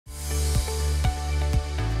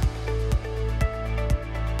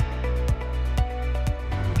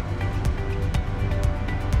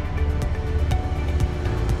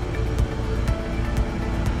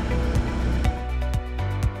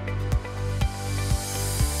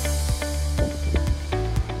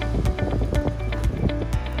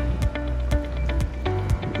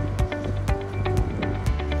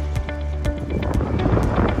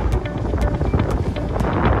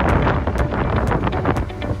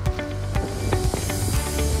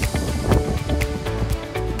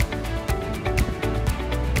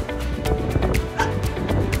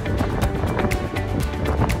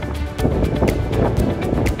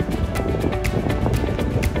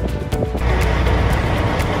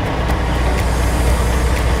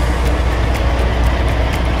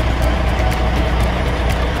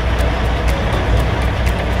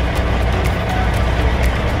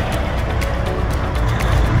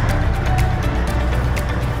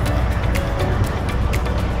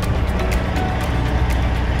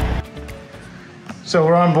So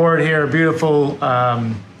we're on board here, a beautiful,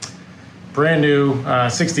 brand new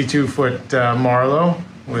 62-foot Marlow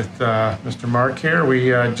with Mr. Mark here.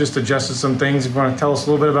 We just adjusted some things. You want to tell us a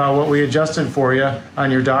little bit about what we adjusted for you on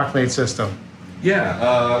your Dockmate system?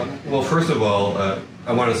 Yeah, well, first of all,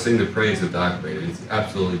 I want to sing the praise of Dockmate. It's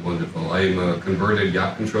absolutely wonderful. I'm a converted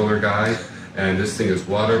yacht controller guy, and this thing is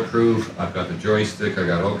waterproof. I've got the joystick. I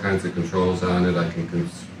got all kinds of controls on it. I can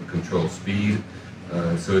control speed.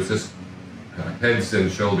 So it's just heads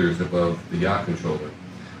and shoulders above the yacht controller.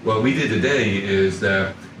 What we did today is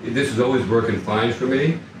that this is always working fine for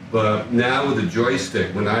me, but now with the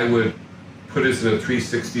joystick, when I would put this in a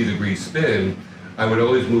 360-degree spin, I would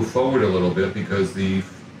always move forward a little bit because the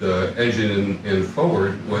engine in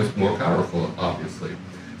forward was more powerful, obviously.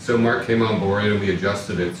 So Mark came on board and we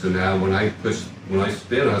adjusted it. So now when I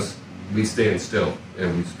spin us, we stand still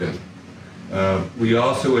and we spin. We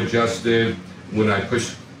also adjusted when I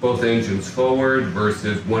push both engines forward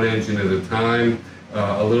versus one engine at a time,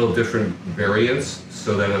 a little different variance,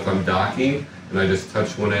 so that if I'm docking and I just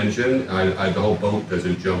touch one engine, the whole boat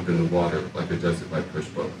doesn't jump in the water like it does if I push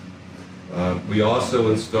both. We also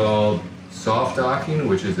installed SoftDocking,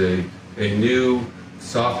 which is a new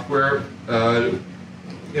software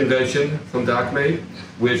invention from Dockmate,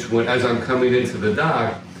 which as I'm coming into the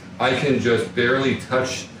dock, I can just barely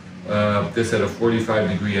touch this at a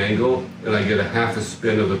 45-degree angle, and I get a half a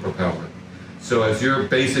spin of the propeller. So as you're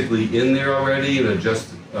basically in there already and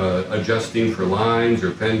adjusting for lines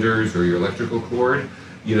or fenders or your electrical cord,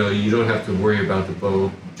 you don't have to worry about the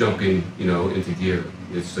boat jumping, into gear.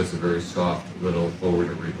 It's just a very soft little forward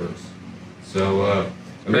or reverse. So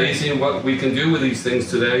amazing what we can do with these things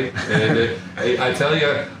today. And I tell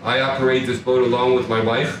you, I operate this boat along with my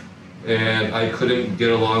wife, and I couldn't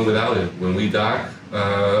get along without it. When we dock,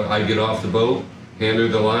 I get off the boat, hand her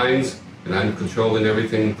the lines, and I'm controlling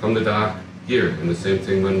everything from the dock here. And the same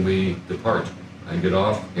thing when we depart. I get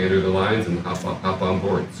off, hand her the lines, and hop on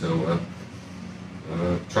board. So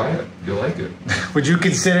try it. You'll like it. Would you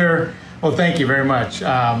consider, well, thank you very much.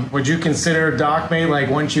 Would you consider Dockmate, like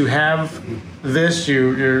once you have this,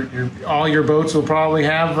 all your boats will probably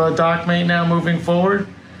have Dockmate now moving forward?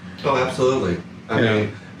 Oh, absolutely. I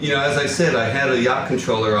mean, as I said, I had a yacht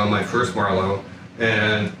controller on my first Marlow,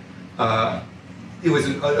 and it was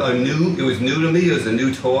new to me. It was a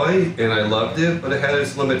new toy, and I loved it, but it had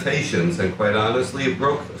its limitations. And quite honestly, it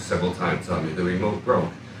broke several times on me. The remote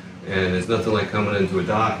broke, and there's nothing like coming into a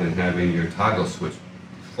dock and having your toggle switch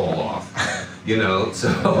fall off. So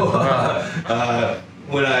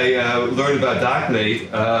when I learned about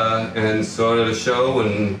Dockmate and saw it at a show,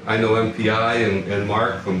 and I know MPI and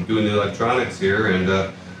Mark from doing the electronics here,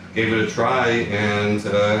 and gave it a try, and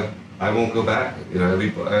I won't go back.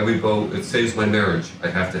 Every boat, it saves my marriage. I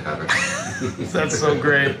have to have it. That's so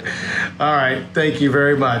great. All right, thank you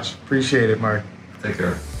very much. Appreciate it, Mark. Take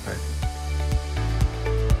care. Bye.